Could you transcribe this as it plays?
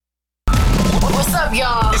What's up,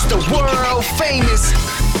 y'all? It's the world famous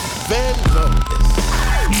Van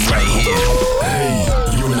right here. Hey,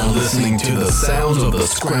 you're now listening to the sounds of the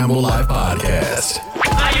Scramble Life Podcast.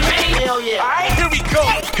 Are you ready? Hell yeah. All right, here we go.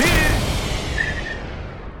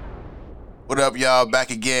 What up, y'all? Back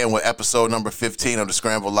again with episode number 15 of the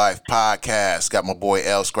Scramble Life Podcast. Got my boy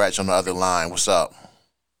L Skratch on the other line. What's up?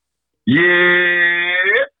 Yeah,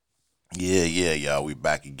 y'all. We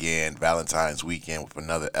back again. Valentine's weekend with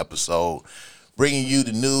another episode. Bringing you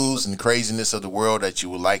the news and the craziness of the world that you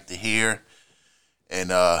would like to hear. And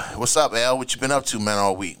what's up, L? What you been up to, man,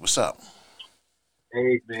 all week? What's up?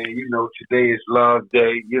 Hey, man, today is Love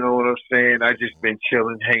Day. You know what I'm saying? I just been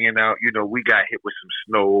chilling, hanging out. We got hit with some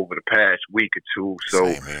snow over the past week or two. So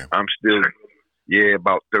I'm still,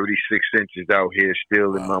 about 36 inches out here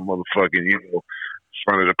still in my motherfucking,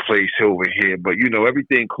 front of the place over here. But,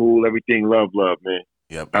 everything cool, everything love, man.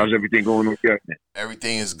 Yep. How's everything going on here?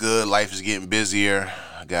 Everything is good. Life is getting busier.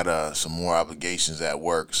 I got some more obligations at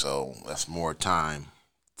work, so that's more time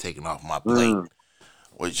taking off my plate,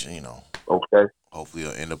 which, Okay. hopefully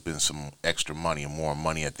it'll end up in some extra money and more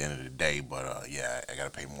money at the end of the day. But, I got to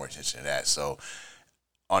pay more attention to that. So,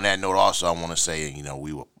 on that note, also, I want to say,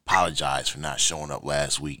 we apologize for not showing up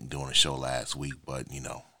last week and doing a show last week. But,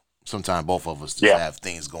 sometimes both of us just have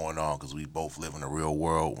things going on because we both live in the real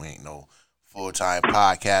world. We ain't no full-time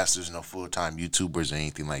podcasters, no full-time YouTubers or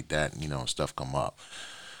anything like that. Stuff come up.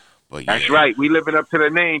 But That's right. We living up to the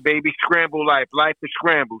name, baby. Scramble Life. Life is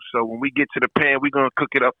scramble. So when we get to the pan, we're going to cook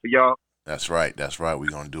it up for y'all. That's right. We're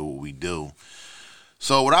going to do what we do.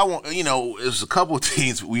 So what I want, there's a couple of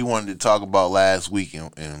things we wanted to talk about last week,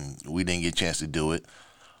 and we didn't get a chance to do it.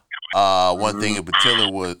 One thing in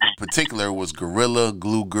particular was Gorilla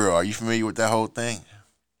Glue Girl. Are you familiar with that whole thing?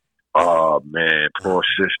 Oh, man. Poor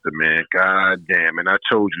sister, man. God damn. And I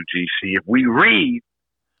told you, GC, if we read,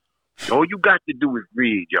 all you got to do is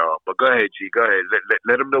read, y'all. But go ahead, G. Go ahead.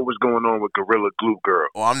 Let them know what's going on with Gorilla Glue Girl.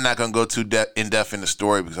 Well, I'm not going to go too in-depth in the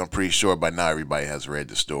story because I'm pretty sure by now everybody has read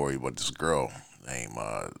the story. But this girl named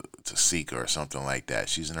Tasika or something like that,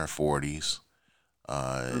 she's in her 40s.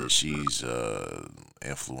 She's an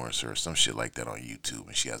influencer or some shit like that on YouTube,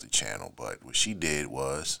 and she has a channel. But what she did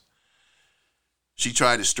was she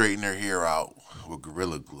tried to straighten her hair out with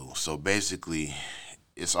Gorilla Glue. So basically,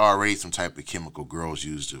 it's already some type of chemical girls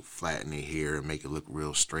use to flatten their hair and make it look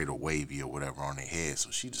real straight or wavy or whatever on their head.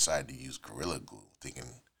 So she decided to use Gorilla Glue, thinking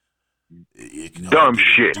it can dumb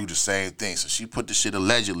shit do the same thing. So she put the shit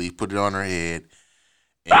allegedly, put it on her head,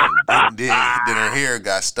 and then her hair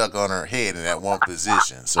got stuck on her head in that one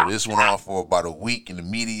position. So this went on for about a week in the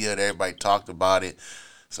media. Everybody talked about it.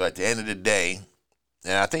 So at the end of the day,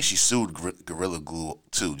 and I think she sued Gorilla Glue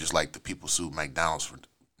too, just like the people sued McDonald's for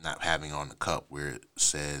not having on the cup where it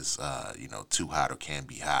says, too hot or can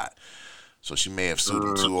be hot. So she may have sued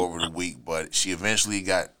them too over the week, but she eventually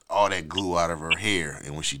got all that glue out of her hair.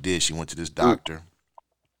 And when she did, she went to this doctor,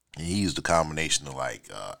 and he used a combination of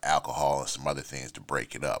alcohol and some other things to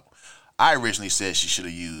break it up. I originally said she should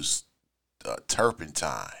have used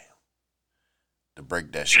turpentine to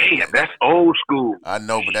break that shit. Damn, that's old school. I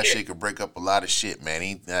know, but that shit could break up a lot of shit, man.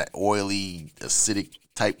 Ain't that oily, acidic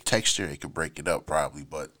type texture? It could break it up probably,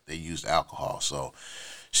 but they used alcohol. So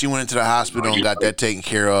she went into the hospital and got that taken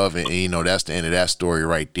care of, and that's the end of that story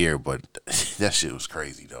right there. But that shit was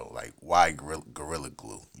crazy though. Like, why Gorilla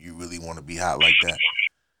Glue? You really want to be hot like that?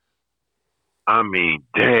 I mean,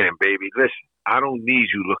 damn, baby. Listen, I don't need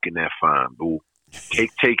you looking that fine, boo.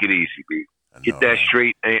 Take it easy, baby. Get that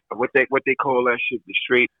straight, what they call that shit, the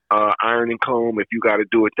straight iron and comb. If you got to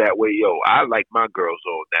do it that way, yo, I like my girls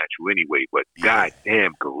all natural anyway. But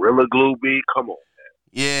goddamn, Gorilla Glue, B, come on,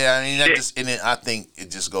 man. Yeah, I mean, I think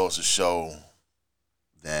it just goes to show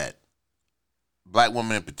that black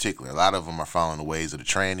women in particular, a lot of them are following the ways of the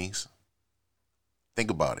trannies.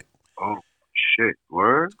 Think about it. Oh shit,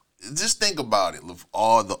 word. Just think about it. With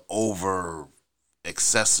all the over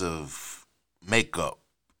excessive makeup,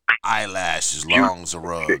 eyelashes, long as a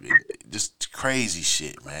rug, just crazy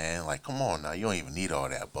shit, man. Like, come on now, you don't even need all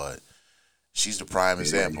that. But she's the prime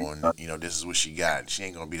example, and this is what she got. She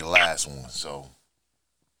ain't gonna be the last one. So,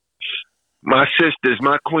 my sisters,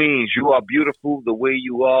 my queens, you are beautiful the way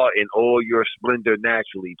you are in all your splendor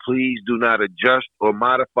naturally. Please do not adjust or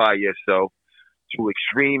modify yourself to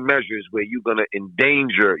extreme measures where you're gonna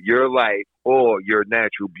endanger your life or your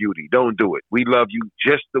natural beauty. Don't do it. We love you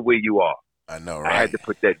just the way you are. I know, right? I had to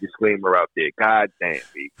put that disclaimer out there. God damn,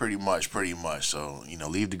 B. Pretty much. So,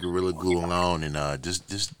 leave the Gorilla Glue alone and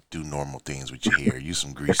just do normal things with your hair. Use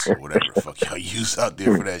some grease or whatever the fuck y'all use out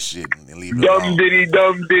there for that shit and leave it alone.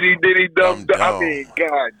 Dumb diddy dum. I mean,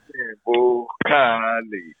 god damn, boo.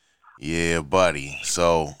 Golly. Yeah, buddy.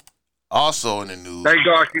 So, also in the news. Thank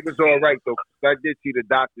God she was all right, though. I did see the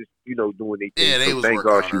doctors, doing their thing. Yeah, they so was thank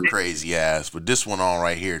working God on she her was. crazy ass. But this went on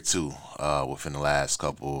right here, too, within the last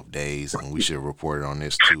couple of days. And we should have reported on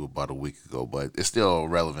this, too, about a week ago. But it's still a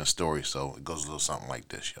relevant story, so it goes a little something like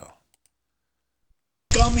this, y'all.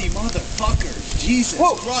 Dummy motherfucker. Jesus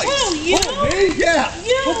Christ. Oh, you? Oh, me? Yeah.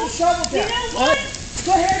 You? Put the shovel down. You know what?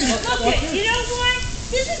 Go ahead, Look it. You know what?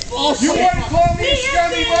 This is bullshit. You want to call me a We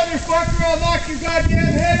scummy have motherfucker? I'll knock your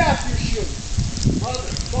goddamn head off your shoe.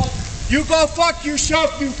 Motherfucker. You go fuck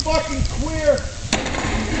yourself, you fucking queer.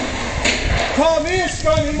 Call me a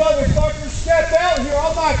scummy motherfucker. Step out here.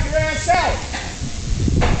 I'll knock your ass out.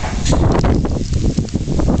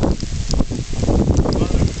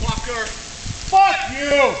 Motherfucker. Fuck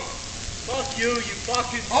you. Fuck you, you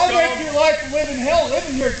fucking I'll make your life a living hell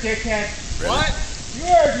living here, dickhead. Really? What? You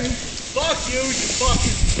heard me. Fuck you, you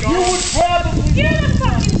fucking scum. You would probably... You're the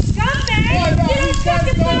fucking scumbag. No, You don't he's got a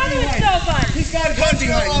fucking gun bother with behind. nobody. He's got a gun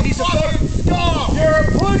behind him. He's a fucking scum. You're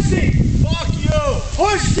a pussy. Fuck you.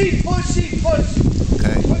 Pussy, pussy, pussy.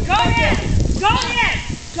 Okay. Go ahead. Go ahead.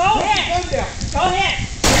 Go ahead. Gun down. Go ahead.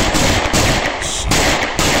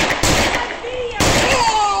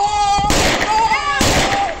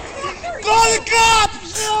 Call the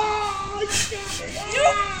cops. You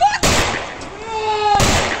fucking...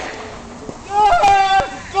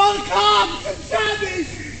 Call the cops. Sammy.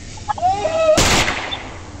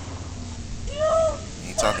 He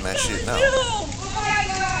ain't talking that shit now. Oh my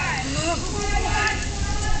God. Oh my God.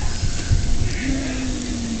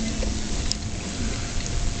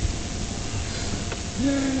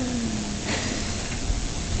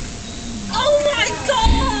 Oh my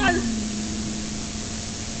God!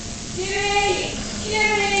 Jimmy!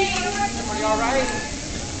 Jimmy! Everybody all right?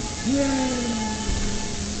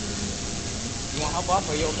 You want help up?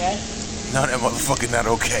 Are you okay? No, that motherfucker not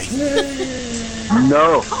okay.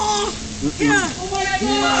 No. Yeah! Oh my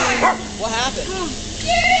God! What happened?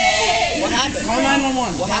 Jimmy! What happened? Call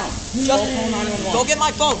 911. What happened? Just go get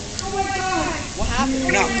my phone. Oh my God! What happened? Oh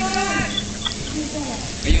No. my God!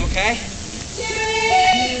 Are you okay?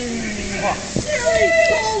 Jimmy! Jimmy!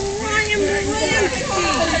 Oh, Ryan!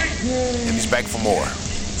 And he's back for more.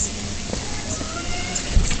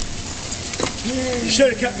 You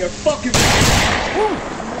should have kept your fucking...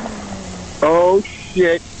 Oh,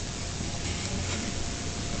 shit.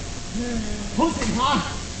 Pussy, huh?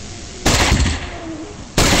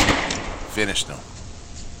 Finished him.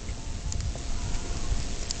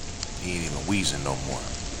 He ain't even wheezing no more.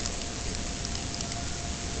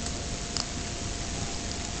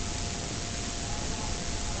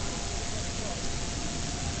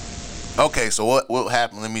 Okay, so what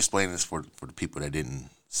happened? Let me explain this for the people that didn't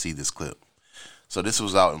see this clip. So this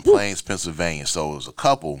was out in Plains, Pennsylvania. So it was a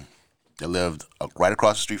couple that lived right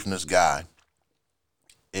across the street from this guy.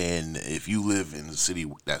 And if you live in the city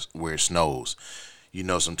that's where it snows, you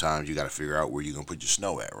know sometimes you got to figure out where you're gonna put your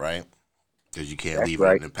snow at, right? Because you can't leave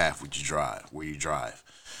it in the path where you drive.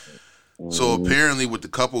 So apparently, what the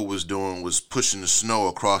couple was doing was pushing the snow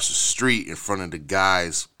across the street in front of the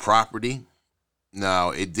guy's property. Now,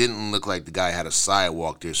 it didn't look like the guy had a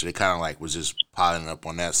sidewalk there, so they kind of like was just piling up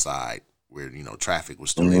on that side where, traffic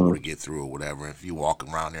was still able to get through or whatever. And if you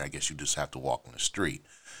walking around there, I guess you just have to walk on the street.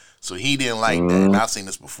 So he didn't like that. And I've seen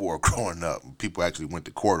this before growing up. People actually went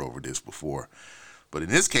to court over this before. But in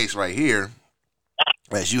this case right here,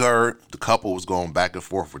 as you heard, the couple was going back and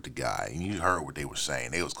forth with the guy. And you heard what they were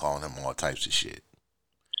saying. They was calling him all types of shit.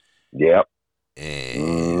 Yep.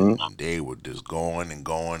 And they were just going and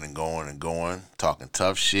going and going and going, talking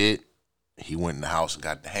tough shit. He went in the house and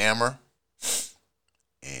got the hammer,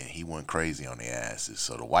 and he went crazy on their asses.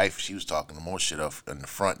 So the wife, she was talking the more shit up in the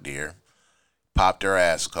front there, popped her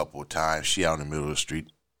ass a couple of times. She out in the middle of the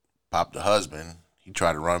street, popped the husband. He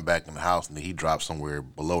tried to run back in the house, and then he dropped somewhere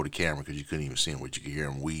below the camera because you couldn't even see him, but you could hear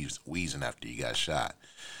him wheezing after he got shot.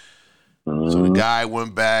 So the guy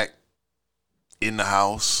went back in the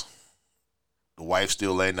house. The wife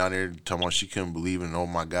still laying down there talking about she couldn't believe it and oh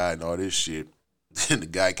my God and all this shit. Then the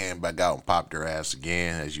guy came back out and popped her ass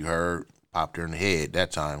again, as you heard. Popped her in the head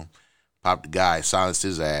that time. Popped the guy, silenced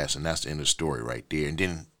his ass, and that's the end of the story right there. And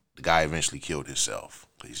then the guy eventually killed himself.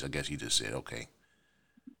 I guess he just said, okay.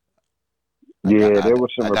 There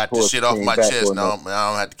was some I got this shit off my chest. Now I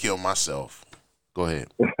don't have to kill myself. Go ahead.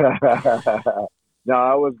 No,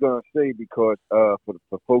 I was going to say because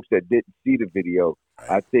for folks that didn't see the video,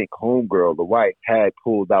 I think homegirl, the wife, had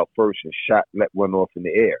pulled out first and let one off in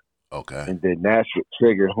the air. Okay. And then that's what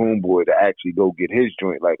triggered homeboy to actually go get his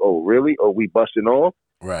joint. Like, oh, really? Oh, we busting off?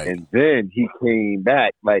 Right. And then he came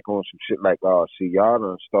back like on some shit like, oh, see, y'all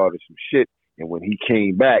done started some shit. And when he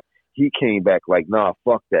came back, he came back like, nah,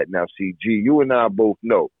 fuck that. Now, see, G, you and I both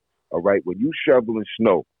know, all right, when you shoveling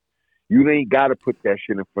snow, you ain't got to put that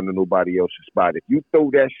shit in front of nobody else's spot. If you throw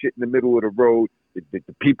that shit in the middle of the road, the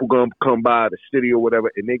people going to come by, the city or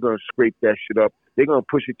whatever, and they're going to scrape that shit up. They're going to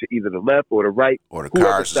push it to either the left or the right. Or the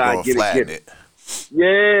cars is going to flatten it.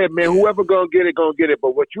 Yeah, man, whoever going to get it.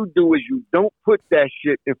 But what you do is you don't put that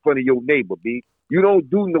shit in front of your neighbor, B. You don't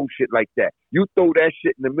do no shit like that. You throw that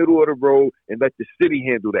shit in the middle of the road and let the city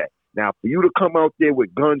handle that. Now, for you to come out there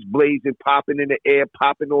with guns blazing, popping in the air,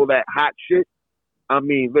 popping all that hot shit, I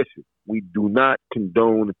mean, listen, we do not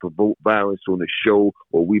condone and provoke violence on the show,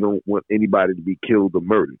 or we don't want anybody to be killed or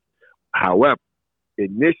murdered. However,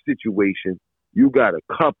 in this situation, you got a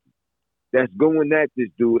couple that's going at this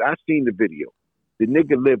dude. I seen the video. The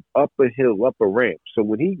nigga lived up a hill, up a ramp. So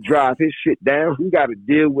when he drive his shit down, he got to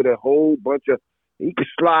deal with a whole bunch of, he could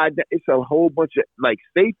slide down. It's a whole bunch of like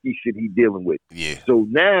safety shit he dealing with. Yeah. So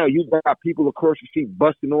now you got people across the street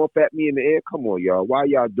busting off at me in the air. Come on, y'all. Why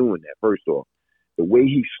y'all doing that? First off, the way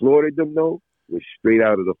he slaughtered them though was straight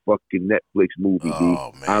out of the fucking Netflix movie.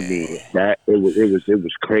 Oh, man. I mean, that it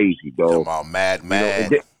was crazy, dog. Come on, mad.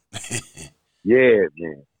 Yeah,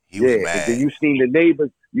 man. He was mad. And then you seen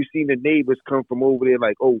the neighbors come from over there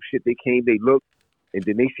like, oh shit, they came, they looked, and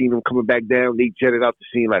then they seen him coming back down. They jetted out the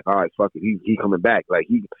scene like, all right, fuck it, he coming back. Like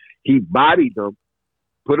he bodied them,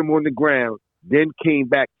 put them on the ground, then came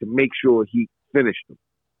back to make sure he finished them.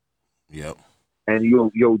 Yep. And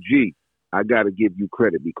yo, G, I gotta give you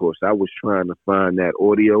credit because I was trying to find that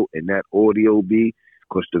audio, and that audio, B,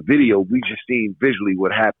 because the video we just seen visually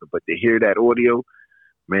what happened, but to hear that audio,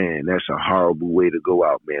 man, that's a horrible way to go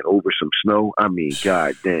out, man. Over some snow. I mean,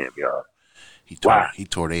 goddamn, y'all. He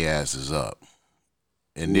tore their asses up.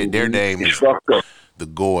 And their name is the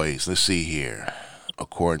Goys. Let's see here.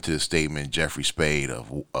 According to the statement, Jeffrey Spade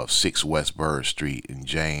of 6 West Burr Street and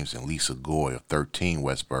James and Lisa Goy of 13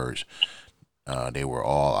 West Burge, they were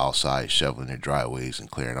all outside shoveling their driveways and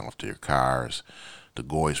clearing off their cars. The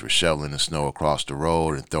Goys were shoveling the snow across the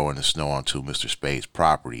road and throwing the snow onto Mr. Spade's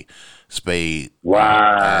property. Spade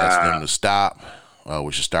asked them to stop,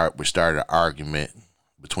 which started an argument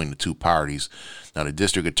between the two parties. Now, the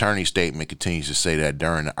district attorney's statement continues to say that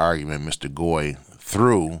during the argument, Mr. Goy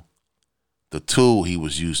threw the tool he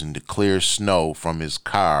was using to clear snow from his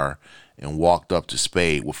car and walked up to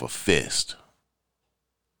Spade with a fist.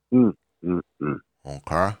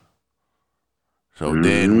 Okay. So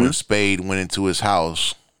then when Spade went into his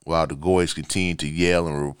house, while the Goys continued to yell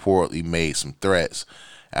and reportedly made some threats,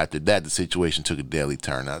 after that, the situation took a deadly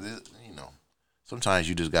turn. Now, sometimes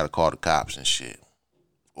you just got to call the cops and shit.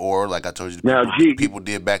 Or, like I told you, people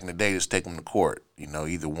did back in the day, just take them to court.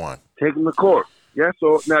 Either one. Take them to court. Yeah,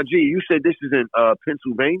 so, now, G, you said this is in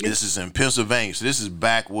Pennsylvania? This is in Pennsylvania. So, this is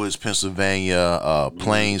backwoods Pennsylvania,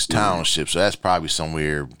 Plains Township. So, that's probably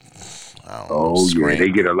somewhere, I don't know. Yeah, they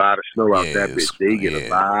get a lot of snow out that bitch. They get a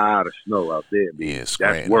lot of snow out there, man. Yeah,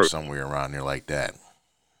 Scranton, somewhere around there like that.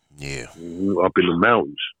 Yeah. Up in the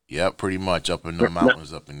mountains. Yep, pretty much up in the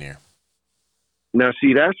mountains up in there. Now,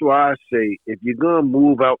 see, that's why I say if you're going to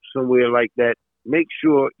move out somewhere like that, make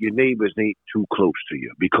sure your neighbors ain't too close to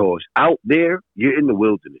you because out there, you're in the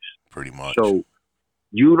wilderness. Pretty much. So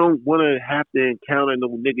you don't want to have to encounter no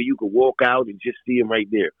nigga you can walk out and just see him right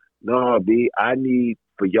there. No, B, I need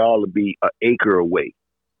for y'all to be an acre away.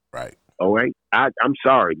 Right. All right? I'm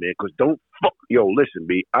sorry, man, because don't fuck. Yo, listen,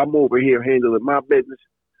 B, I'm over here handling my business.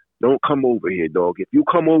 Don't come over here, dog. If you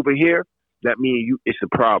come over here, that means it's a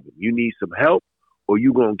problem. You need some help. Or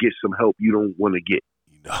you gonna get some help you don't want to get.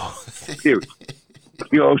 Period.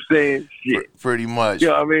 You know what I'm saying? Shit. Pretty much. You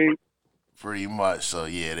know what I mean? Pretty much. So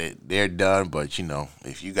yeah, they're done. But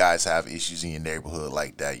if you guys have issues in your neighborhood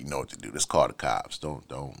like that, you know what to do. Just call the cops. Don't,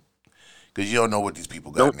 because you don't know what these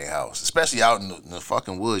people got in their house, especially out in the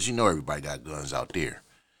fucking woods. Everybody got guns out there.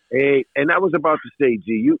 Hey, and I was about to say,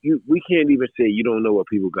 G, we can't even say you don't know what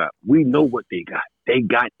people got. We know what they got. They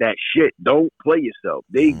got that shit. Don't play yourself.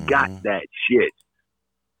 They got that shit.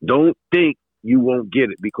 Don't think you won't get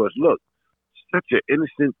it because, look, such an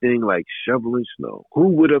innocent thing like shoveling snow. Who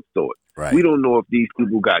would have thought? Right. We don't know if these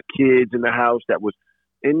people got kids in the house that was.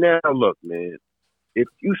 And now, look, man, if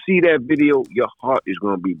you see that video, your heart is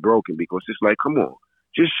going to be broken because it's like, come on,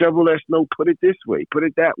 just shovel that snow, put it this way, put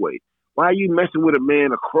it that way. Why are you messing with a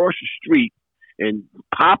man across the street and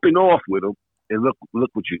popping off with him? And look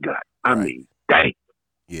what you got. I mean, dang.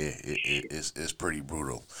 Yeah, it's pretty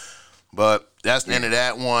brutal. But that's the end of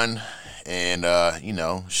that one. And,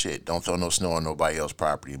 shit, don't throw no snow on nobody else's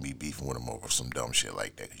property and be beefing with them over some dumb shit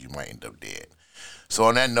like that because you might end up dead. So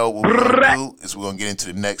on that note, what we're going to do is we're going to get into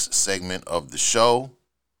the next segment of the show.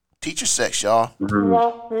 Teacher sex, y'all. I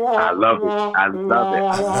love it. I love it. I love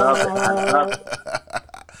it. I love it.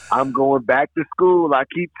 I'm going back to school. I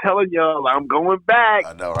keep telling y'all, I'm going back.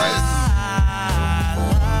 I know, right?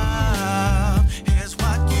 Here's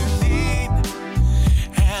what you need,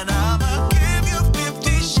 and I'ma give you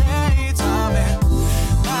 50 shades of it.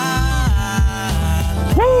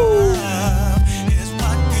 Woo! Here's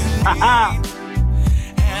what you need,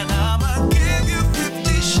 and I'ma give you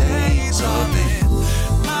 50 shades of it.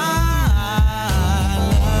 My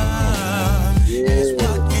love is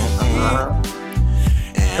what you need.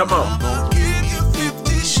 Come on. I'ma give you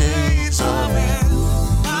 50 shades of it.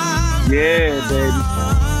 Yeah, baby.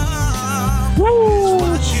 Woo!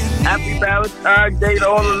 Happy Valentine's Day to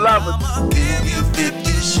all the lovers. Give you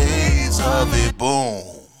 50 shades of it. Boom.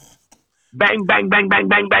 Bang, bang, bang, bang,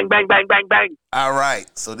 bang, bang, bang, bang, bang, bang. All right.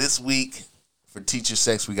 So this week for Teacher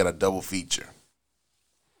Sex, we got a double feature.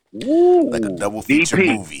 Woo! Like a double feature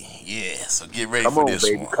DP. movie. Yeah. So get ready Come for on, this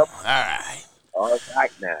baby. one. Come All right. All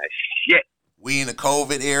right now. Shit. We in the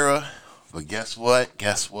COVID era, but guess what?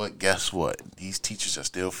 Guess what? Guess what? These teachers are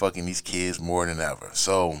still fucking these kids more than ever.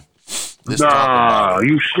 So let's talk about Are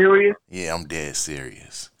it. you serious? Yeah, I'm dead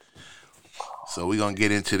serious. So we're going to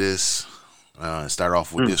get into this and start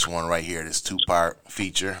off with this one right here, this 2-part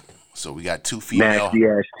feature. So we got two female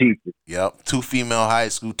teachers. Yep, two female high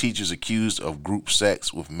school teachers accused of group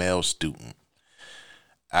sex with male student.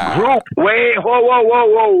 Group. Wait,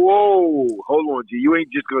 whoa. Hold on, G. You ain't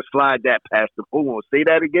just gonna slide that past them. Hold on. Say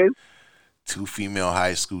that again. Two female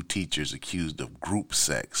high school teachers accused of group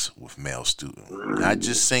sex with male student. Not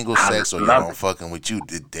just single sex or y'all fucking with you.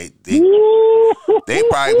 They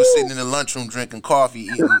probably was sitting in the lunchroom drinking coffee,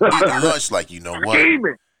 eating lunch like, you know what?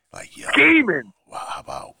 Scheming. Like, yo. Scheming. Well, how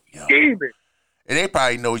about, yo. Scheming. And they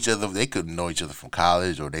probably know each other. They could know each other from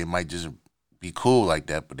college, or they might just be cool like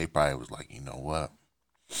that, but they probably was like, you know what?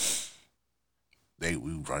 We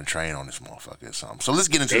run train on this motherfucker or something. So let's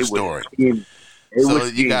get into the story. So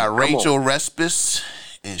you got Rachel Respis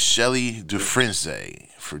and Shelly Dufresne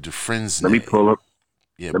for Dufresne. Let me pull up.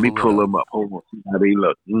 Yeah, Let me pull them up. Hold on. See how they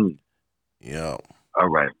look. Yeah. All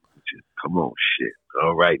right. Come on, shit.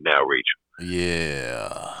 All right now, Rachel.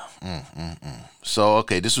 Yeah. So,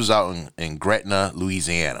 okay, this was out in Gretna,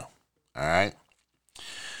 Louisiana. All right.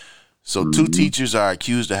 So, two teachers are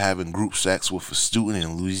accused of having group sex with a student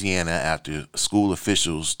in Louisiana after school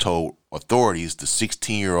officials told authorities the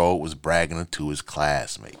 16-year-old was bragging to his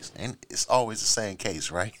classmates. And it's always the same case,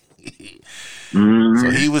 right? So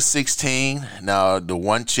he was 16. Now, the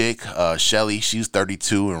one chick, Shelly, she's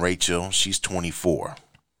 32, and Rachel, she's 24. All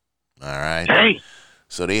right. Hey.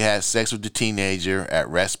 So they had sex with the teenager at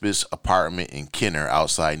Respis' apartment in Kenner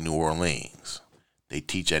outside New Orleans. They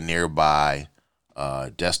teach at nearby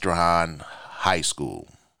Destrehan High School.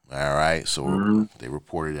 All right. So they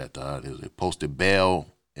reported that they posted bail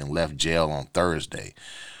and left jail on Thursday.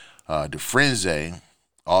 Dufresne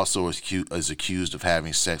also is accused of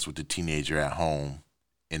having sex with the teenager at home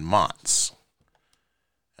in Monts.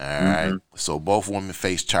 All right. So both women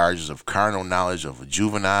face charges of carnal knowledge of a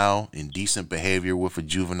juvenile, indecent behavior with a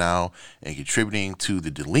juvenile, and contributing to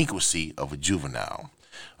the delinquency of a juvenile.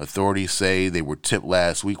 Authorities say they were tipped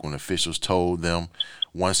last week when officials told them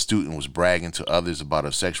one student was bragging to others about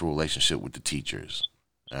a sexual relationship with the teachers.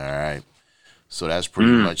 All right. So that's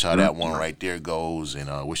pretty much how that one right there goes. And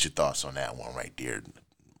what's your thoughts on that one right there?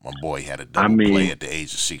 My boy had a double play at the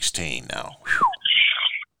age of 16 now. Whew.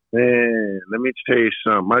 Man, let me tell you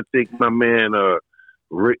something. I think my man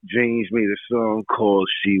Rick James made a song called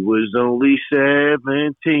 "She Was Only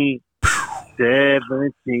 17."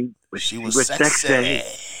 17, but she was sexy.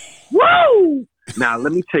 Woo! Now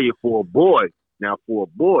let me tell you, for a boy,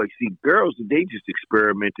 see, girls they just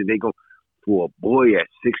experimenting. They go for a boy at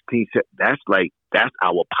 16. That's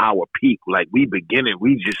our power peak. Like we beginning,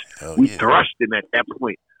 we thrusting at that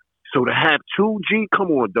point. So to have 2G,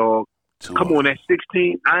 come on, dog. Come on, at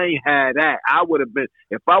 16, I ain't had that. I would have been,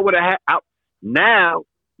 if I would have had, now,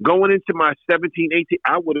 going into my 17, 18,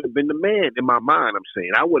 I would have been the man in my mind, I'm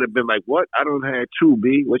saying. I would have been like, what? I don't have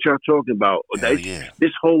 2B. What y'all talking about?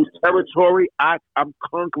 This whole territory, I'm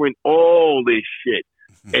conquering all this shit.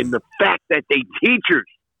 And the fact that they teachers.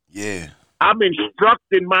 Yeah. I'm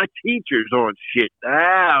instructing my teachers on shit.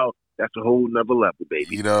 Wow. That's a whole nother level,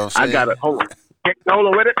 baby. You know what I'm saying? I got to, hold on. Wait,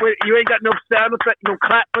 you ain't got no sound effect, no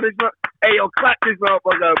clap for this. Hey, yo, clap this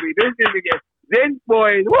motherfucker up. This nigga, this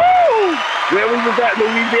boy, woo! Where we was at,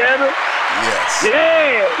 Louisiana? Yes.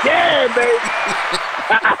 Yeah, baby.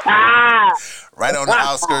 Right on the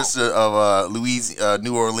outskirts of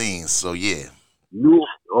New Orleans. So yeah.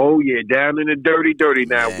 Oh yeah, down in the dirty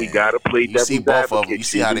now. Man, we gotta play. You see both of them. You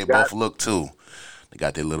see how they both look too. They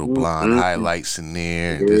got their little blonde highlights in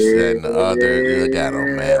there, and this, that, and the other. Look at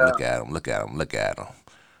them, man. Look at them. Look at them. Look at them.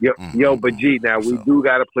 But G, now we do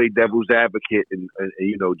got to play devil's advocate, and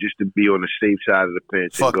you know, just to be on the safe side of the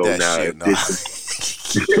fence. Fuck and go that now. shit. No.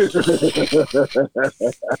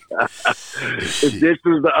 If this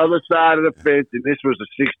was the other side of the fence, and this was a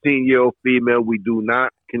 16-year-old female, we do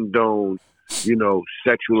not condone, you know,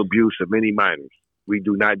 sexual abuse of any minors. We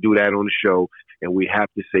do not do that on the show, and we have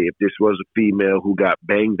to say, if this was a female who got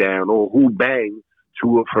banged down or who banged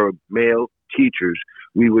two of her male teachers,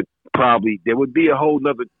 we would there would be a whole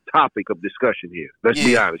nother topic of discussion here. Let's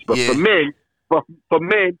be honest. But for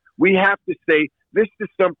men, we have to say this is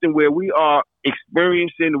something where we are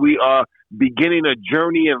experiencing, we are beginning a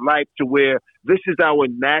journey in life to where this is our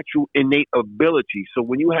natural innate ability. So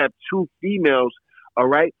when you have two females, all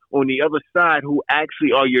right, on the other side who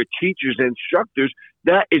actually are your teachers and instructors,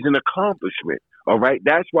 that is an accomplishment. All right.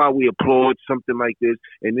 That's why we applaud something like this.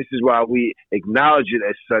 And this is why we acknowledge it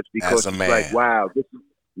as such, because it's like, wow,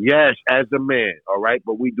 yes, as a man. All right.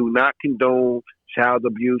 But we do not condone child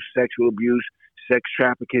abuse, sexual abuse, sex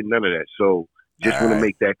trafficking, none of that. So just want to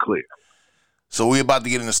make that clear. So we're about to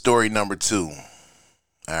get into story number 2. All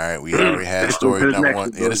right. We already had story number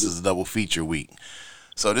 1. Yeah, this is a double feature week.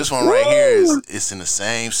 So this one right here it's in the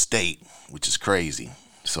same state, which is crazy.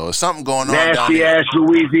 So it's something going on down there. Nasty-ass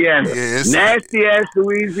Louisiana. Yeah, nasty-ass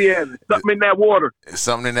Louisiana. Something in that water. It's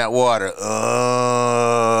something in that water.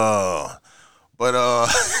 But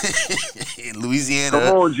in Louisiana,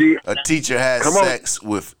 come on, G. A teacher had sex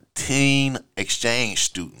with teen exchange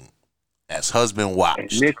student as husband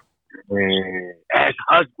watched. As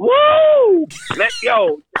husband. Woo!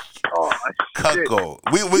 Oh, cuckold.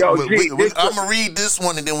 I'm going to read this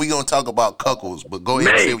one, and then we're going to talk about cuckolds. But go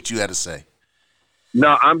ahead and say what you had to say.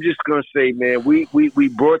 No, I'm just going to say, man, we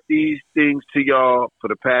brought these things to y'all for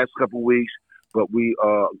the past couple of weeks, but we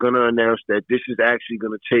are going to announce that this is actually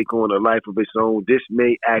going to take on a life of its own. This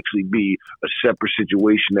may actually be a separate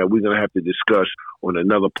situation that we're going to have to discuss on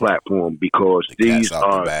another platform, because these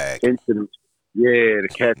are incidents. Yeah, the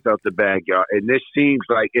cat's out the bag, y'all. And this seems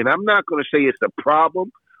like, and I'm not going to say it's a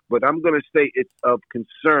problem, but I'm going to say it's of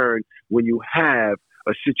concern when you have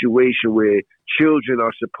a situation where children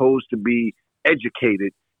are supposed to be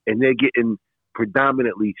educated and they're getting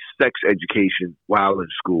predominantly sex education while in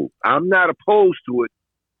school. I'm not opposed to it.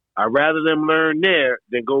 I'd rather them learn there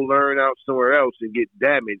than go learn out somewhere else and get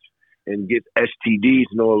damaged and get STDs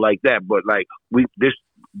and all like that. But like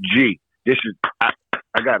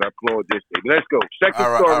I gotta applaud this thing. Let's go. Second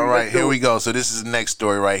story. All right, here we go. So this is the next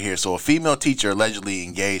story right here. So a female teacher allegedly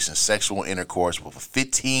engaged in sexual intercourse with a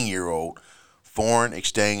 15-year-old foreign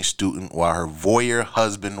exchange student while her voyeur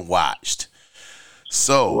husband watched.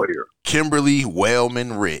 So, Kimberly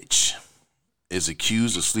Wellman Rich is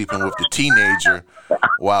accused of sleeping with the teenager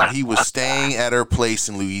while he was staying at her place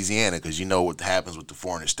in Louisiana, because you know what happens with the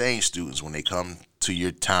foreign exchange students when they come to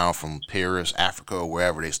your town from Paris, Africa, or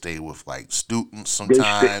wherever. They stay with like students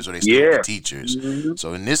sometimes, or they stay with the teachers. Mm-hmm.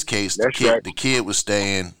 So in this case, the kid was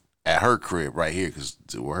staying at her crib right here, because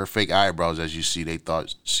with her fake eyebrows, as you see, they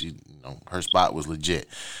thought her spot was legit.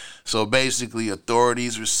 So basically,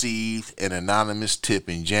 authorities received an anonymous tip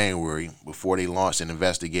in January before they launched an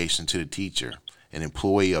investigation to the teacher, an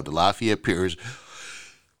employee of the Lafayette Parish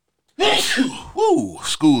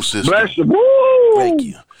school system. Bless you. Woo! Thank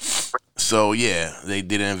you. So, yeah, they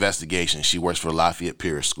did an investigation. She works for the Lafayette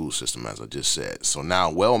Parish school system, as I just said. So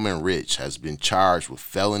now Wellman Rich has been charged with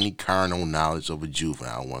felony carnal knowledge of a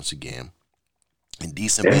juvenile once again,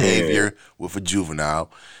 indecent behavior with a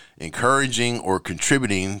juvenile, encouraging or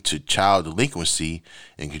contributing to child delinquency,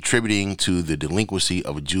 and contributing to the delinquency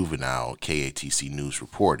of a juvenile, KATC News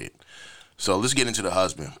reported. So let's get into the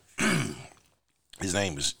husband. His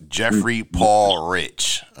name is Jeffrey Paul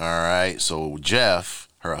Rich. All right. So Jeff,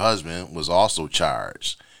 her husband, was also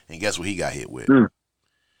charged. And guess what he got hit with?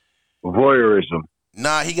 Voyeurism.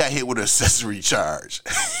 Nah, he got hit with an accessory charge.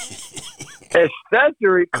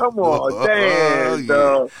 Accessory? Come on. Damn,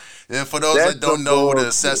 dog. And for those that don't know what an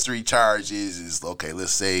accessory charge is okay,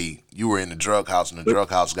 let's say you were in the drug house and the drug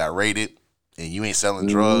house got raided and you ain't selling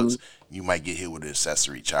drugs, you might get hit with an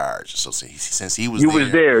accessory charge. So since he was you was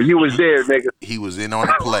there, nigga. He was in on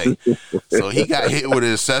the play. So he got hit with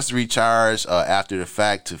an accessory charge after the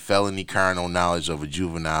fact to felony carnal knowledge of a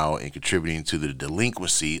juvenile and contributing to the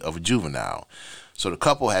delinquency of a juvenile. So the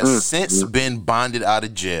couple has since been bonded out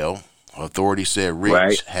of jail. Authorities said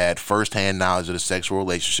Rich had firsthand knowledge of the sexual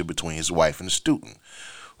relationship between his wife and the student,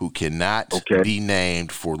 who cannot be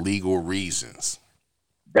named for legal reasons.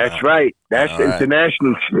 That's right. That's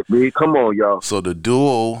international shit, man. Come on, y'all. So the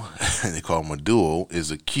duo, they call him a duo,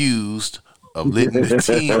 is accused of letting the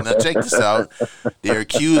teen. Now check this out. They're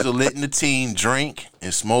accused of letting the teen drink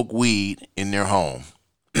and smoke weed in their home.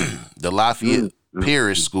 The Lafayette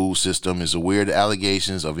Parish school system is aware of the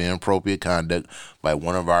allegations of inappropriate conduct by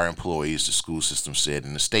one of our employees, the school system said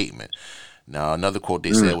in a statement. Now, another quote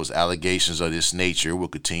they said was, allegations of this nature will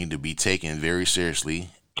continue to be taken very seriously,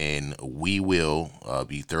 and we will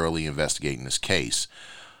be thoroughly investigating this case.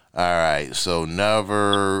 All right, so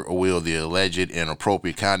never will the alleged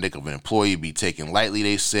inappropriate conduct of an employee be taken lightly,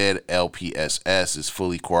 they said. LPSS is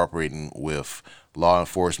fully cooperating with law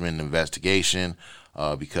enforcement investigation.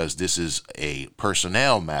 Because this is a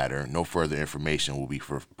personnel matter, no further information will be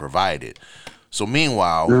provided. So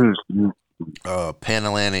meanwhile, Pan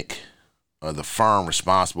Atlantic, the firm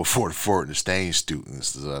responsible for the Fort and Stain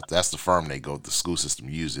students, that's the firm the school system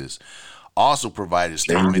uses, also provided a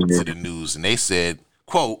statement to the news, and they said,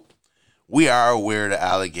 quote, we are aware of the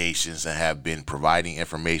allegations and have been providing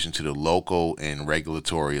information to the local and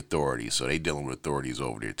regulatory authorities. So they dealing with authorities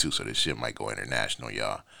over there too, so this shit might go international,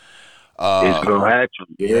 y'all. It's gonna happen,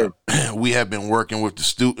 yeah. We have been working with the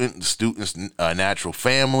student's natural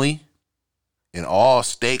family, and all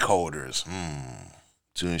stakeholders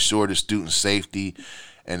to ensure the student's safety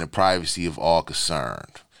and the privacy of all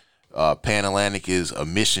concerned. Pan Atlantic is a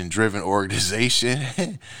mission-driven organization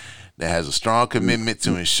that has a strong commitment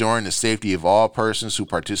to ensuring the safety of all persons who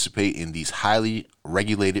participate in these highly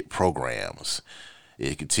regulated programs.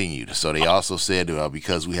 It continued. So they also said,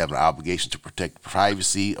 because we have an obligation to protect the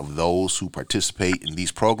privacy of those who participate in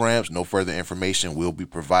these programs, no further information will be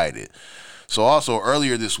provided. So also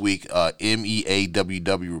earlier this week,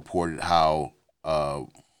 MEAWW reported how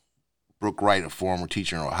Brooke Wright, a former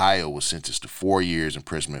teacher in Ohio, was sentenced to 4 years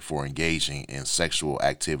imprisonment for engaging in sexual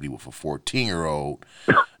activity with a 14-year-old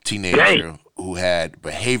teenager who had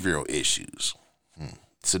behavioral issues.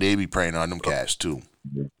 So they be preying on them cats too.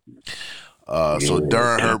 So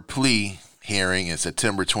during her plea hearing in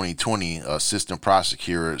September 2020, Assistant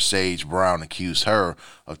Prosecutor Sage Brown accused her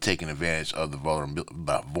of taking advantage of the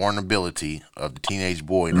vulnerability of the teenage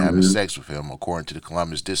boy and having sex with him, according to the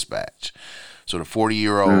Columbus Dispatch. So the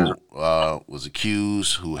 40-year-old was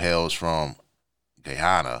accused, who hails from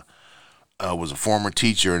Guyana, was a former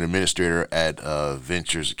teacher and administrator at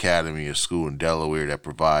Ventures Academy, a school in Delaware that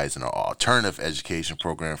provides an alternative education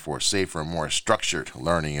program for a safer and more structured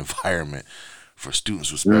learning environment for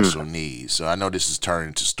students with special needs. So I know this is turning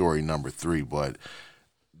into story number 3, but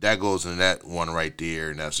that goes into that one right there,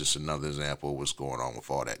 and that's just another example of what's going on with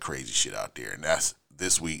all that crazy shit out there. And that's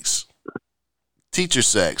this week's teacher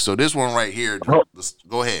sex. So this one right here,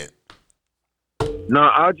 go ahead. No,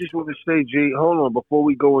 I just want to say, G, hold on, before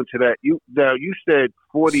we go into that, you said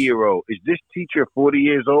 40-year-old. Is this teacher 40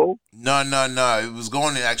 years old? No. It was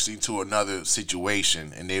going actually to another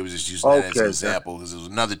situation, and they was just using that as an example, because there was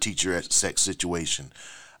another teacher at sex situation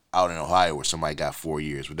out in Ohio where somebody got 4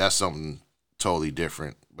 years. But that's something totally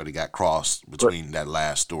different, but it got crossed between that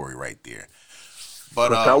last story right there.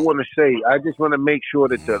 But I want to say, I just want to make sure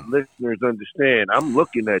that the listeners understand. I'm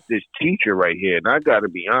looking at this teacher right here, and I got to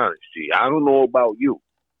be honest, G. I don't know about you,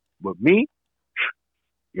 but me,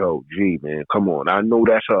 yo, G, man, come on. I know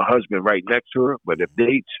that's her husband right next to her, but if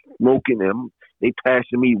they smoking them, they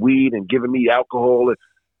passing me weed and giving me alcohol,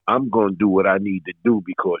 I'm going to do what I need to do,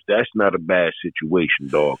 because that's not a bad situation,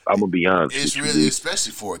 dog. I'm going to be honest. It's really,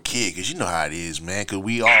 especially for a kid, because you know how it is, man, because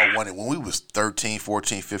we all wanted, when we was 13,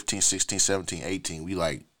 14, 15, 16, 17, 18, we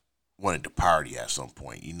like wanted to party at some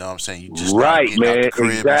point. You know what I'm saying? You just right, man, out the crib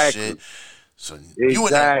exactly. And shit. So you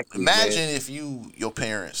would imagine if your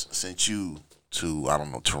parents sent you to, I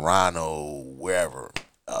don't know, Toronto, wherever,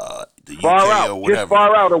 the UK or whatever. Just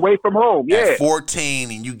far out, away from home, yeah. At 14,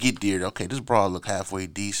 and you get there, okay, this broad look halfway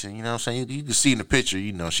decent, you know what I'm saying? You can see in the picture,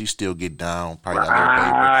 you know, she still get down, probably got a little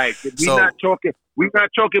paper. Right. We're not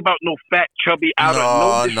talking about no fat, chubby, out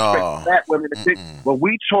of no disrespect fat women. But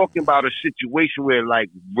we talking about a situation where, like,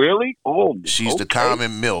 really? Oh, she's the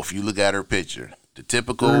common MILF. You look at her picture, the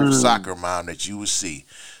typical soccer mom that you would see.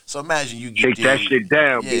 So imagine you get take there, that shit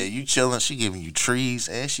down. Yeah, you chilling. She giving you trees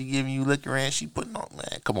and she giving you liquor and she putting on.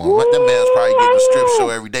 Man, come on, that man's probably getting a strip show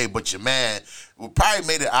every day. But your man probably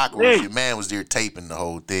made it awkward if your man was there taping the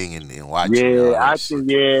whole thing and watching. Yeah, I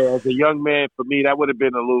think as a young man, for me, that would have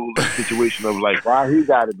been a little situation of like, why he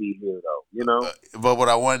got to be here though, you know. But what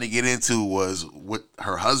I wanted to get into was what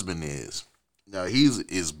her husband is. Now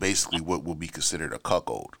is basically what will be considered a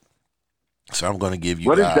cuckold. So I'm going to give you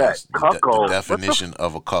what guys the definition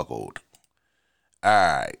of a cuckold. All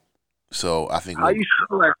right. So I think how you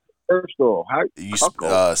spell that first off? You cuckold.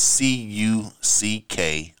 CUCKOLD.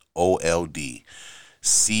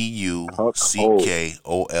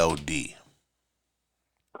 CUCKOLD.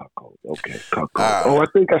 Cuckold. Okay, cuckold. I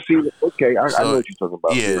think I see it. Okay, I know what you're talking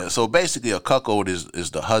about. Yeah, so basically a cuckold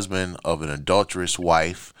is the husband of an adulterous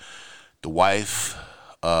wife. The wife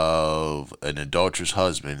of an adulterous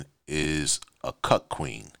husband is a cuck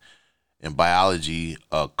queen. In biology,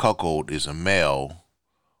 a cuckold is a male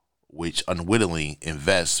which unwittingly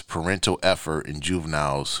invests parental effort in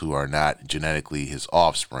juveniles who are not genetically his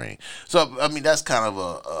offspring. So, I mean, that's kind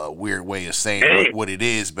of a weird way of saying what it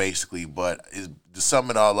is, basically. But to sum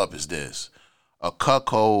it all up is this. A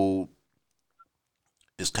cuckold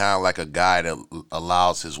is kind of like a guy that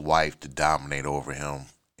allows his wife to dominate over him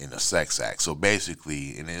in a sex act. So,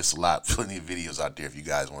 basically, and there's plenty of videos out there if you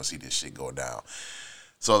guys want to see this shit go down.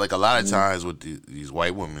 So, like, a lot of times what these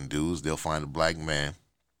white women do is they'll find a black man,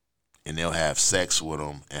 and they'll have sex with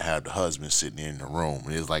him and have the husband sitting in the room.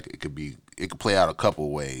 And it's like it could play out a couple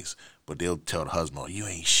of ways, but they'll tell the husband, "Oh, you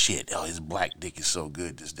ain't shit. Oh, his black dick is so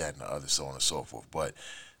good, this, that, and the other, so on and so forth." But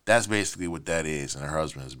that's basically what that is, and her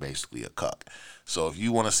husband is basically a cuck. So if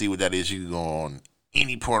you want to see what that is, you can go on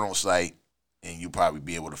any porno site, and you'll probably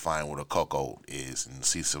be able to find what a cuckold is and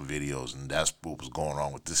see some videos. And that's what was going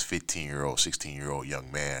on with this 15-year-old, 16-year-old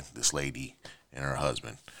young man, this lady, and her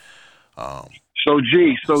husband. So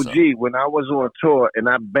G, when I was on tour and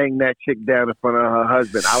I banged that chick down in front of her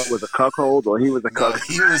husband, I was a cuckold or he was a cuck? No,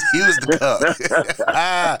 he was the cuck.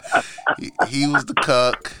 he was the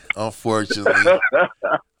cuck, unfortunately.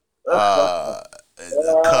 A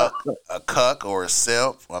cuck or a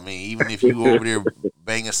simp. I mean, even if you over there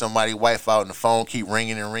banging somebody's wife out and the phone keep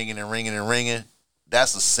ringing and ringing and ringing and ringing,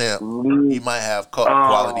 that's a simp. He might have cuck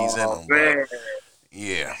qualities in him. But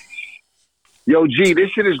yeah. Yo, G,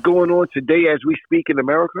 this shit is going on today as we speak in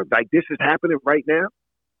America. Like, this is happening right now?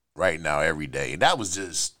 Right now, every day. And that was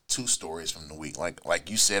just 2 stories from the week.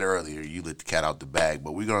 Like you said earlier, you let the cat out the bag.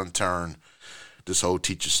 But we're going to turn this whole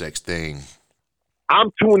teacher sex thing.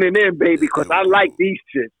 I'm tuning in, baby, because I like these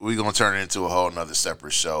shit. We're going to turn it into a whole nother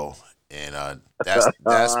separate show. And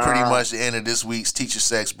that's pretty much the end of this week's teacher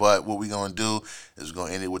sex. But what we're going to do is we're going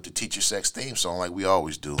to end it with the teacher sex theme song like we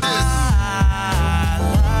always do.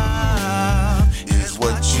 Is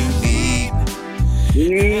what you need.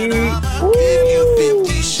 I'ma give you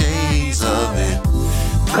 50 shades of it.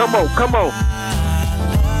 Come on.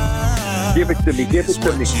 Give it to me. You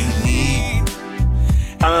need.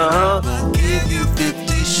 I'ma give you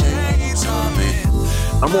 50 shades of it.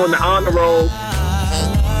 I'm on the honor roll.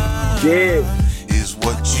 Yeah. Is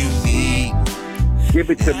what you need. Give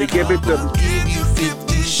it to me. Give you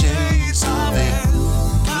 50 shades of it.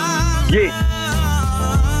 Yeah.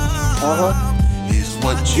 Is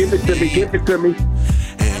what you need. Give it to me.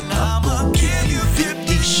 And I'm gonna give you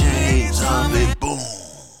 50 shades of it. Boom.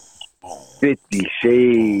 50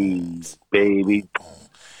 shades, baby.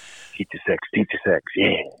 Teacher sex,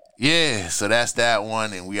 yeah. Yeah, so that's that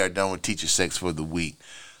one, and we are done with teacher sex for the week.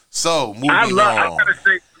 So, moving I on. gotta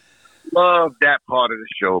say, love that part of the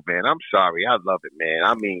show, man. I'm sorry. I love it, man.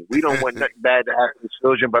 I mean, we don't want nothing bad to happen to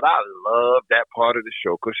children, but I love that part of the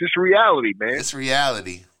show because it's reality, man. It's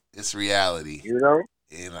reality. You know?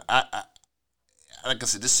 And I like I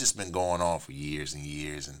said, this has been going on for years and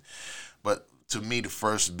years. But to me, the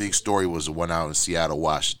first big story was the one out in Seattle,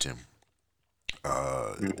 Washington.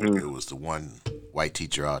 It was the one white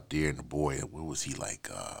teacher out there, and the boy, what was he like?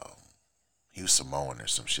 He was Samoan or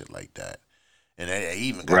some shit like that. And he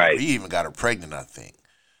even got her pregnant, I think.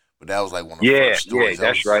 But that was like one of the first stories. Yeah,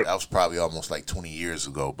 that's right. That was probably almost like 20 years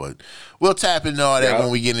ago. But we'll tap into all that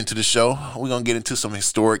when we get into the show. We're going to get into some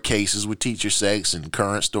historic cases with teacher sex and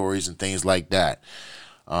current stories and things like that.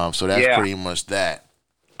 So that's pretty much that.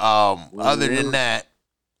 Other than that,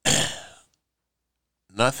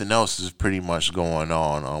 nothing else is pretty much going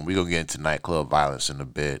on. We're going to get into nightclub violence in a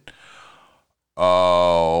bit.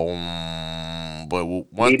 But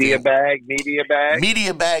media bag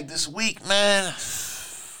this week, man.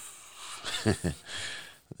 Let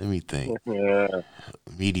me think.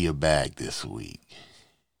 Media bag this week.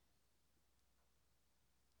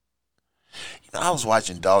 I was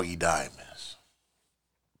watching Doggy Diamonds.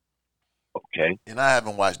 Okay. And I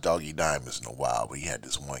haven't watched Doggy Diamonds in a while, but he had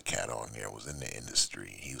this one cat on there, was in the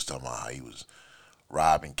industry. He was talking about how he was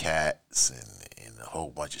robbing cats and a whole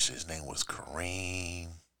bunch of shit. His name was Kareem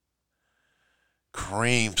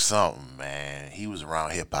something, man. He was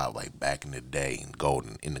around hip hop like back in the day in the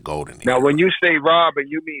golden era. Now, when you say robbing,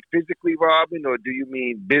 you mean physically robbing, or do you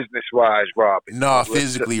mean business wise robbing? No,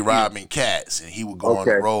 physically robbing cats, and he would go on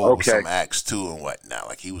the road with some acts too and whatnot.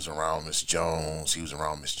 Like he was around Miss Jones,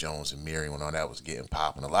 and Miriam when all that was getting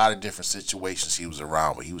popping. A lot of different situations he was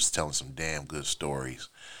around, but he was telling some damn good stories.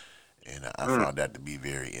 And I found that to be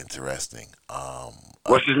very interesting.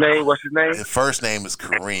 What's his name? What's his name? His first name is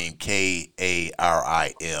Kareem,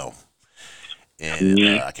 Karim. And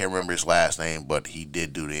I can't remember his last name, but he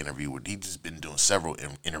did do the interview with. He's just been doing several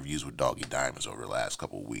interviews with Doggy Diamonds over the last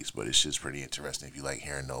couple of weeks. But it's just pretty interesting if you like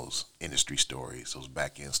hearing those industry stories, those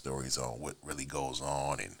back end stories on what really goes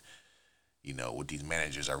on, and what these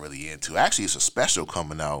managers are really into. Actually, it's a special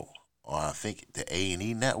coming out on I think the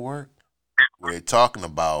A&E network where they're talking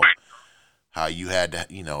about how you had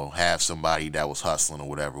to, have somebody that was hustling or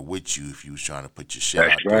whatever with you if you was trying to put your shit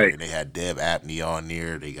out there. And they had Deb Apney on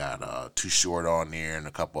there. They got Too Short on there and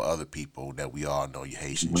a couple other people that we all know, your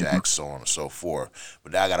Haitian Jack, so on and so forth.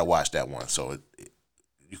 But I got to watch that one. So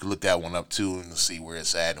you can look that one up too and see where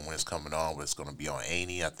it's at and when it's coming on. But it's going to be on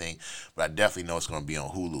A&E, I think. But I definitely know it's going to be on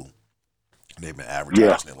Hulu. They've been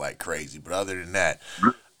advertising it like crazy. But other than that,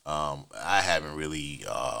 I haven't really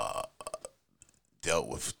dealt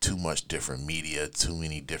with too much different media, too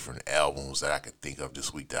many different albums that I could think of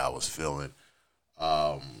this week that I was feeling.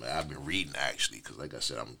 I've been reading, actually, because like I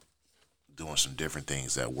said, I'm doing some different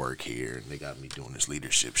things at work here, and they got me doing this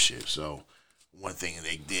leadership shit. So one thing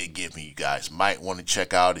they did give me, you guys might want to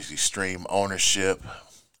check out, is Extreme Ownership,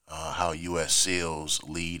 How U.S. SEALs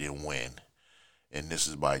Lead and Win. And this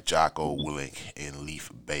is by Jocko Willink and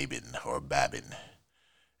Leif Babin.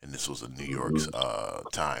 And this was a New York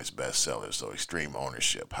Times bestseller. So Extreme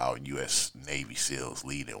Ownership, How U.S. Navy SEALs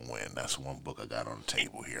Lead and Win. That's one book I got on the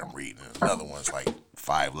table here. I'm reading. Another one's like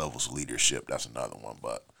 5 Levels of Leadership. That's another one.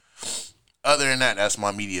 But other than that, that's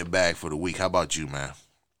my media bag for the week. How about you, man?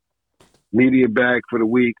 Media bag for the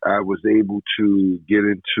week. I was able to get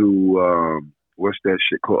into, what's that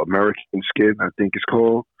shit called? American Skin, I think it's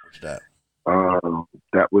called. What's that?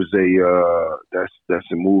 That was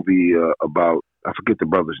that's a movie about, I forget the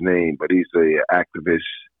brother's name, but he's a activist,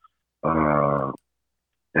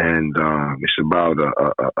 and it's about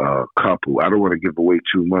a couple. I don't want to give away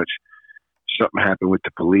too much. Something happened with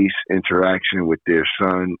the police interaction with their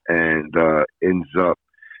son, and ends up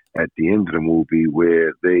at the end of the movie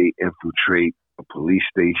where they infiltrate a police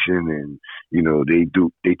station, and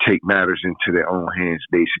they take matters into their own hands,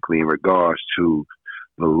 basically in regards to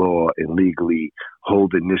the law and legally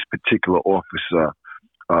holding this particular officer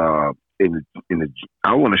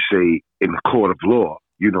I want to say in the court of law,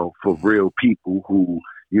 for real people who,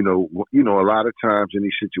 a lot of times in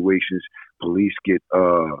these situations, police get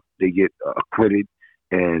acquitted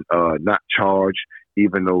and not charged,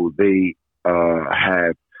 even though they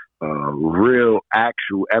have real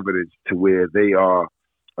actual evidence to where they are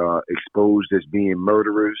exposed as being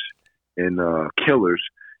murderers and killers,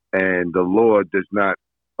 and the law does not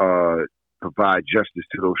provide justice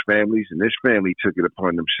to those families, and this family took it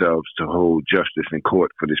upon themselves to hold justice in court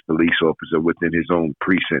for this police officer within his own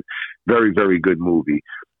precinct. Very, very good movie.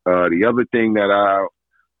 The other thing that I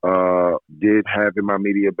did have in my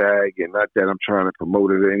media bag, and not that I'm trying to promote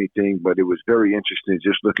it or anything, but it was very interesting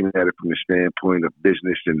just looking at it from the standpoint of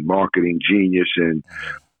business and marketing genius, and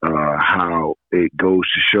how it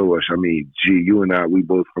goes to show us. I mean, you and I, we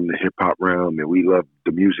both from the hip hop realm, and we love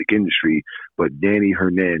the music industry, but Danny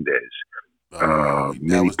Hernandez.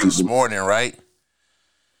 That was this morning, right?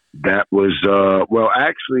 That was,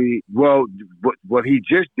 what he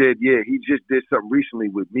just did, he just did something recently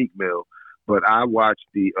with Meek Mill, but I watched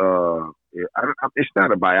it's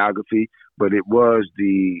not a biography, but it was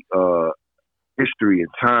the history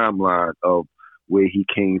and timeline of where he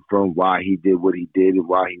came from, why he did what he did, and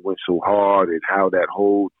why he went so hard, and how that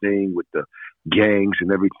whole thing with the gangs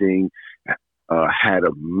and everything had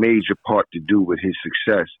a major part to do with his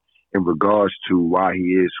success in regards to why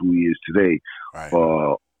he is who he is today.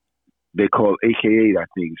 Right. They call AKA, I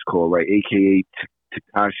think it's called, right? AKA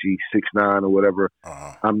Tekashi 6ix9ine or whatever.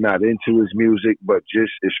 Uh-huh. I'm not into his music, but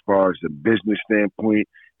just as far as the business standpoint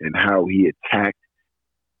and how he attacked,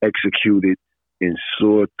 executed, and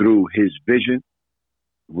saw through his vision,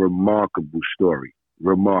 remarkable story.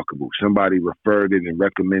 Remarkable. Somebody referred it and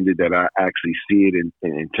recommended that I actually see it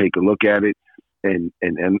and take a look at it. And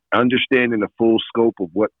understanding the full scope of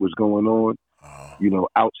what was going on,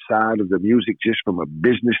 outside of the music, just from a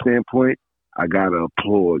business standpoint, I gotta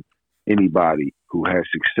applaud anybody who has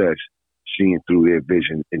success seeing through their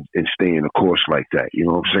vision and staying a course like that. You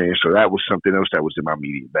know what I'm saying? So that was something else that was in my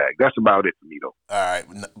media bag. That's about it for me, though. All right,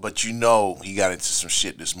 but he got into some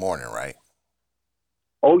shit this morning, right?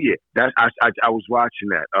 Oh yeah, that I was watching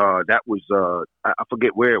that. That was I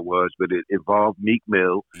forget where it was, but it involved Meek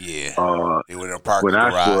Mill. Yeah, it went in a parking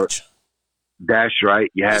garage. That's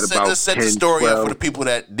right. You had about let's set 10, the story 12. up for the people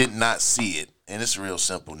that did not see it, and it's real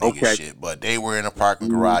simple nigga shit. But they were in a parking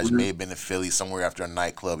garage. May have been in Philly somewhere after a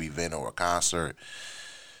nightclub event or a concert.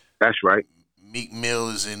 That's right. Meek Mill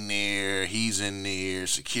is in there. He's in there.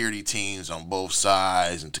 Security teams on both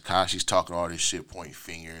sides. And Tekashi's talking all this shit, pointing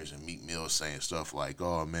fingers. And Meek Mill saying stuff like,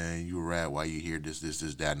 oh, man, you a rat. Why you hear this,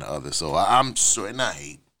 that, and the other. So I'm sure, and I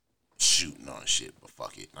hate shooting on shit, but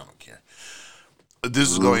fuck it. I don't care.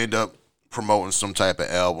 This is going to end up promoting some type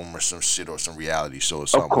of album or some shit or some reality show or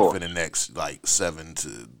something for the next, like, 7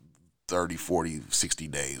 to 30, 40, 60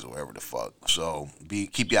 days or whatever the fuck. So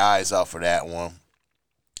keep your eyes out for that one.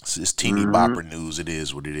 It's teeny bopper news. It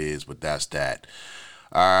is what it is, but that's that.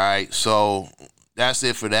 All right, so that's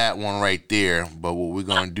it for that one right there. But what we're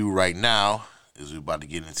going to do right now is we're about to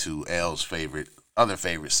get into L's other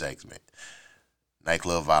favorite segment.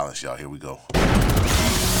 Nightclub violence, y'all. Here we go.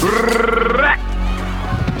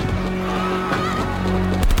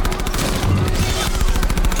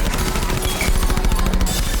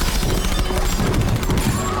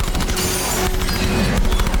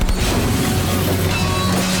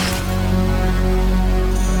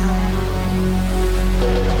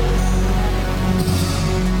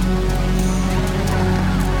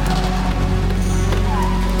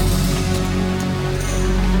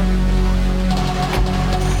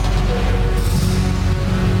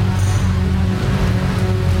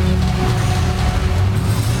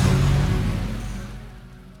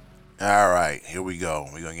 All right, here we go.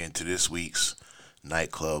 We're going to get into this week's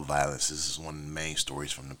nightclub violence. This is one of the main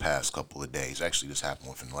stories from the past couple of days. Actually, this happened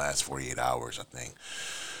within the last 48 hours, I think.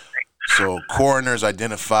 So, coroners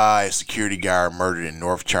identify a security guard murdered in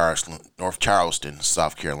North Charleston,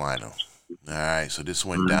 South Carolina. All right, so this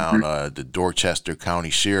went down. The Dorchester County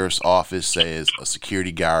Sheriff's Office says a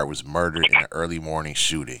security guard was murdered in an early morning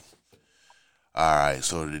shooting. All right,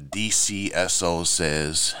 so the DCSO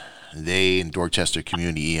says they and Dorchester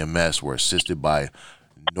Community EMS were assisted by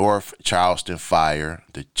North Charleston Fire,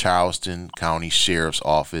 the Charleston County Sheriff's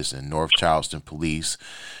Office, and North Charleston Police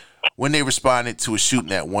when they responded to a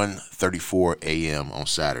shooting at 1:34 a.m. on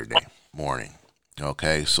Saturday morning.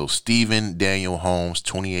 Okay, so Stephen Daniel Holmes,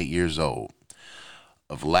 28 years old,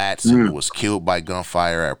 of Latson, was killed by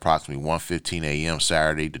gunfire at approximately 1:15 a.m.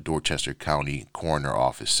 Saturday, the Dorchester County Coroner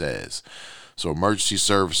Office says. So emergency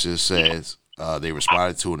services says they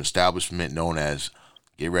responded to an establishment known as,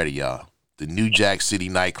 get ready, y'all, the New Jack City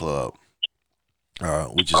nightclub,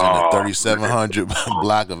 which is in the 3700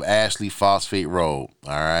 block of Ashley Phosphate Road.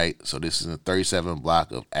 All right, so this is in the 37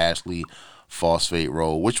 block of Ashley Phosphate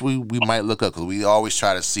Road, which we might look up because we always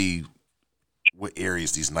try to see what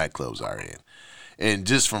areas these nightclubs are in. And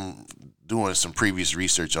just from doing some previous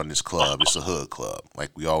research on this club, it's a hood club.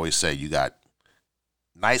 Like we always say, you got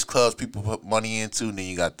nice clubs people put money into, and then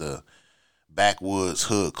you got the backwoods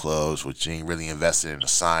hood clubs, which ain't really invested in a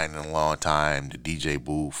sign in a long time, the DJ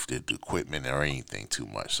booth, the equipment, or anything too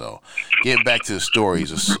much. So getting back to the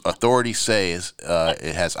stories, authorities say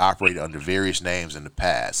it has operated under various names in the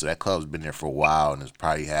past. So that club's been there for a while, and it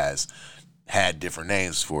probably has had different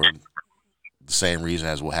names for the same reason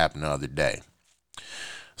as what happened the other day.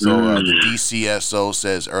 So the DCSO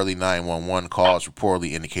says early 911 calls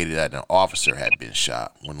reportedly indicated that an officer had been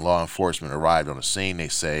shot. When law enforcement arrived on the scene, they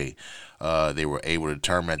say they were able to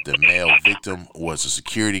determine that the male victim was a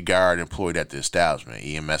security guard employed at the establishment.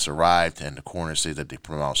 EMS arrived, and the coroner says that they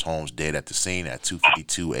pronounced Holmes dead at the scene at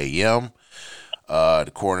 2:52 a.m.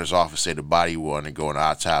 The coroner's office said the body will undergo an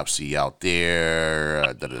autopsy out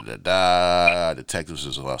there.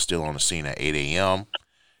 Detectives are still on the scene at 8 a.m.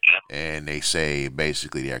 And they say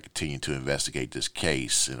basically they are continuing to investigate this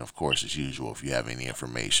case. And of course, as usual, if you have any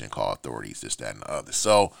information, call authorities, this, that, and the other.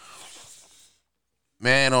 So,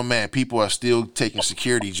 man, oh man, people are still taking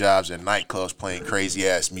security jobs at nightclubs playing crazy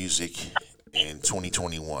ass music in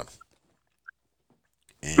 2021.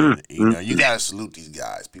 And, you got to salute these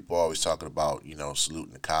guys. People are always talking about,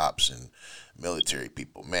 saluting the cops and military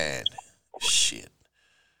people. Man, shit.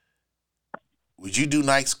 Would you do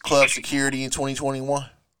nightclub security in 2021?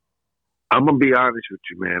 I'm going to be honest with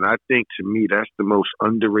you, man. I think to me that's the most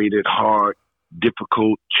underrated, hard,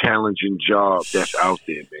 difficult, challenging job that's out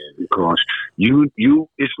there, man. Because you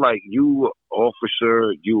it's like you an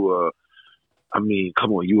officer, you a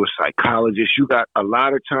psychologist. You got a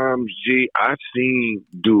lot of times, G, I've seen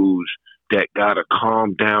dudes that got to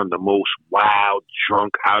calm down the most wild,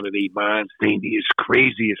 drunk, out of their minds, the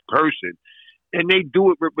craziest person. And they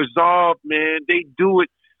do it with resolve, man. They do it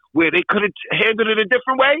where they could have handled it a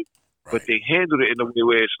different way. Right. But they handled it in a way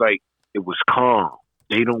where it's like it was calm.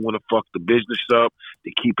 They don't want to fuck the business up.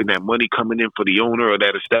 They're keeping that money coming in for the owner of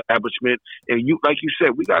that establishment. And you, like you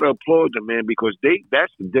said, we got to applaud them, man, because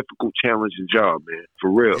that's a difficult, challenging job, man, for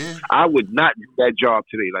real. Yeah. I would not do that job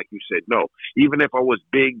today, like you said. No. Even if I was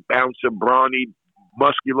big, bouncer, brawny,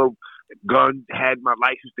 muscular, gun, had my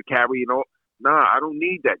license to carry and all. Nah, I don't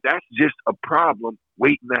need that. That's just a problem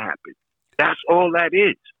waiting to happen. That's all that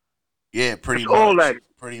is. Yeah, pretty That's much. all that is.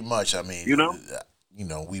 Pretty much. I mean,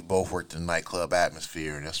 we both worked in the nightclub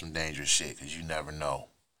atmosphere, and that's some dangerous shit because you never know.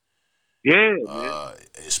 Yeah, man.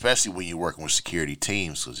 Especially when you're working with security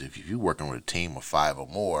teams, because if you're working with a team of 5 or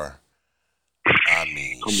more, I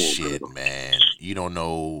mean, shit, man. You don't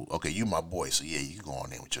know. Okay, you my boy, so yeah, you go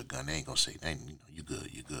on in with your gun. They ain't gonna say, you good,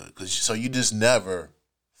 you good. So you just never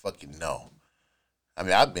fucking know. I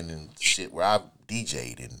mean, I've been in shit where I've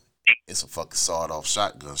DJ'd and it's a fucking sawed-off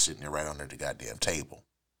shotgun sitting there right under the goddamn table.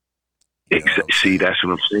 See, that's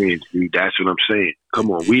what I'm saying. That's what I'm saying.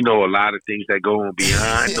 Come on, we know a lot of things that go on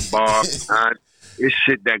behind the bar, behind. It's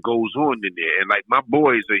shit that goes on in there. And like my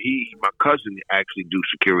boys, my cousin actually do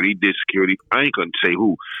security. He did security. I ain't gonna say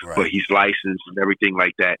who, but he's licensed and everything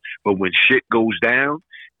like that. But when shit goes down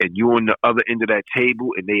and you're on the other end of that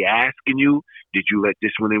table and they asking you, did you let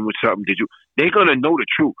this one in with something? They're gonna know the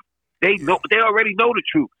truth. They already know the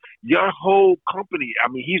truth. Your whole company, I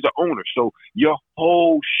mean, he's the owner, so your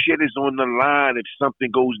whole shit is on the line if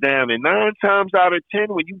something goes down. And 9 times out of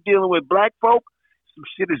 10, when you're dealing with black folk, some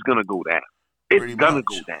shit is gonna go down. It's gonna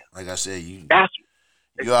go down. Like I said, you out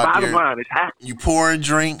bottom there, line, it's happening. You pouring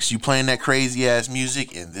drinks, you playing that crazy ass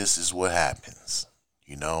music, and this is what happens.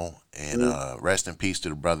 And rest in peace to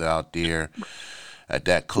the brother out there at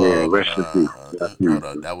that club. Yeah, rest in peace.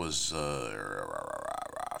 That was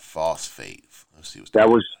Phosphate. Let's see what's that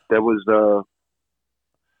was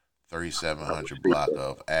 3700 block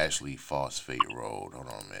of Ashley Phosphate Road. Hold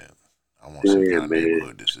on, man. I want to see what kind of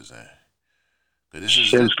neighborhood this is in.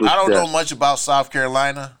 I don't know much about South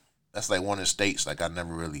Carolina. That's like one of the states. Like I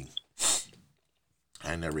never really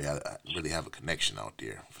have a connection out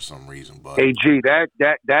there for some reason. But hey, G, that's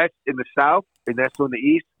in the South and that's on the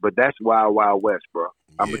East, but that's Wild Wild West, bro.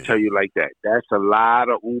 I'm gonna tell you like that. That's a lot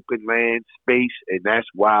of open land space, and that's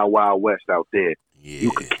Wild Wild West out there. Yeah.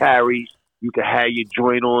 You can have your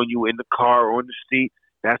joint on you in the car or on the seat.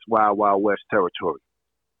 That's Wild Wild West territory.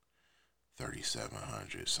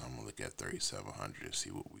 3700. So I'm gonna look at 3700 and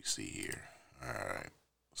see what we see here. All right.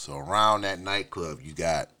 So around that nightclub, you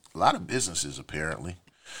got a lot of businesses apparently.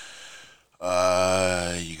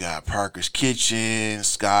 You got Parker's Kitchen,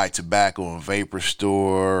 Sky Tobacco and Vapor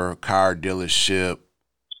Store, car dealership,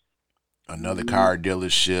 another car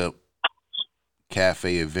dealership,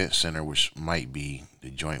 Cafe Event Center, which might be the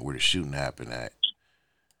joint where the shooting happened at.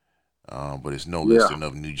 But it's no listing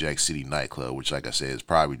of New Jack City nightclub, which, like I said, is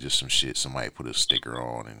probably just some shit somebody put a sticker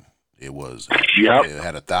on, and it was. It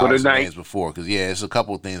had 1,000 names before, because it's a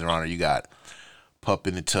couple of things around there. You got Pup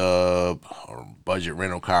in the Tub or Budget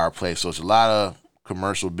Rental Car Place, so it's a lot of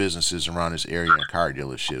commercial businesses around this area and car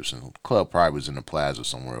dealerships, and the club probably was in the plaza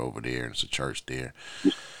somewhere over there, and it's a church there.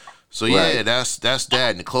 So that's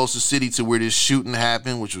that. And the closest city to where this shooting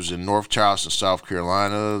happened, which was in North Charleston, South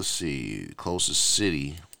Carolina. Let's see, the closest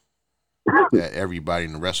city that everybody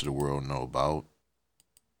in the rest of the world know about.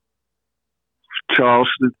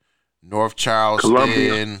 Charleston. North Charleston.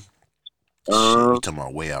 Columbia. You're talking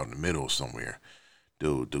about way out in the middle somewhere.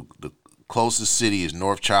 Dude, the closest city is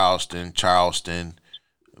North Charleston,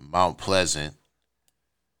 Mount Pleasant.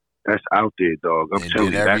 That's out there, dog. I'm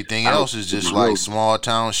telling you. And everything else is just like small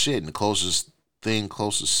town shit. And the closest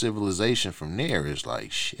civilization from there is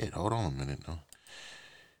like, shit, hold on a minute. No.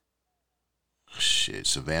 Shit,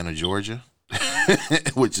 Savannah, Georgia,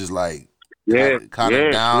 which is like kind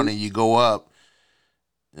of down, and you go up.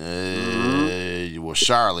 Well,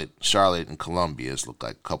 Charlotte, and Columbia look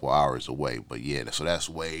like a couple hours away, but so that's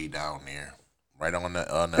way down there, right on the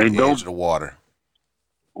edge of the water.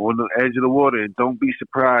 On the edge of the water, and don't be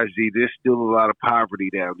surprised, G. There's still a lot of poverty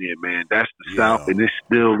down there, man. That's the South, and it's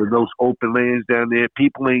still in those open lands down there.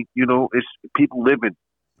 People ain't, it's people living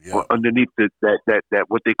underneath that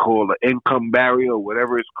what they call the income barrier or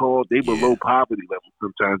whatever it's called. They below poverty level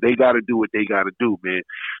sometimes. They got to do what they got to do, man.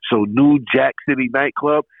 So New Jack City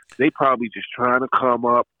nightclub, they probably just trying to come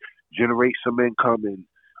up, generate some income, and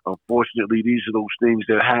unfortunately, these are those things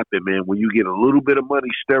that happen, man. When you get a little bit of money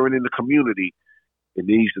stirring in the community, and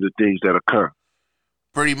these are the things that occur.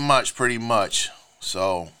 Pretty much.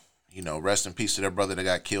 So, rest in peace to their brother that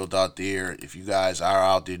got killed out there. If you guys are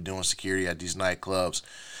out there doing security at these nightclubs,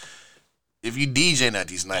 if you DJing at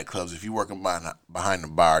these nightclubs, if you working behind the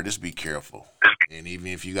bar, just be careful. And even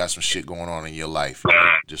if you got some shit going on in your life,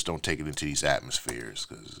 just don't take it into these atmospheres,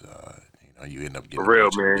 because you end up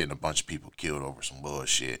getting a bunch of people killed over some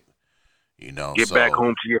bullshit. Get back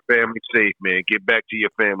home to your family safe, man. Get back to your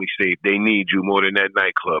family safe. They need you more than that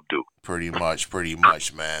nightclub do. Pretty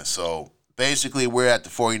much, man. So basically, we're at the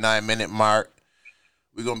 49-minute mark.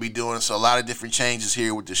 we're gonna be doing a lot of different changes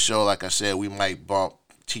here with the show. Like I said, we might bump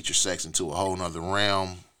teacher sex into a whole nother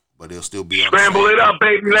realm, but it'll still be on scramble it up,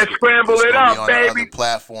 baby. Let's scramble it up, on baby. Other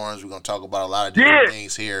platforms. We're gonna talk about a lot of different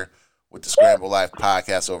things here with the Scramble Life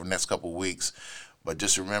podcast over the next couple of weeks. But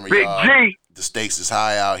just remember, Big y'all, G. the stakes is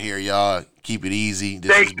high out here, y'all. Keep it easy.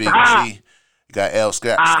 This Stakes is Big high. G. You got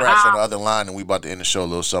Scratch on the other line, and we about to end the show a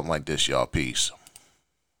little something like this, y'all. Peace.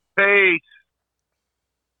 Peace.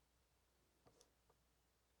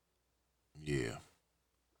 Yeah.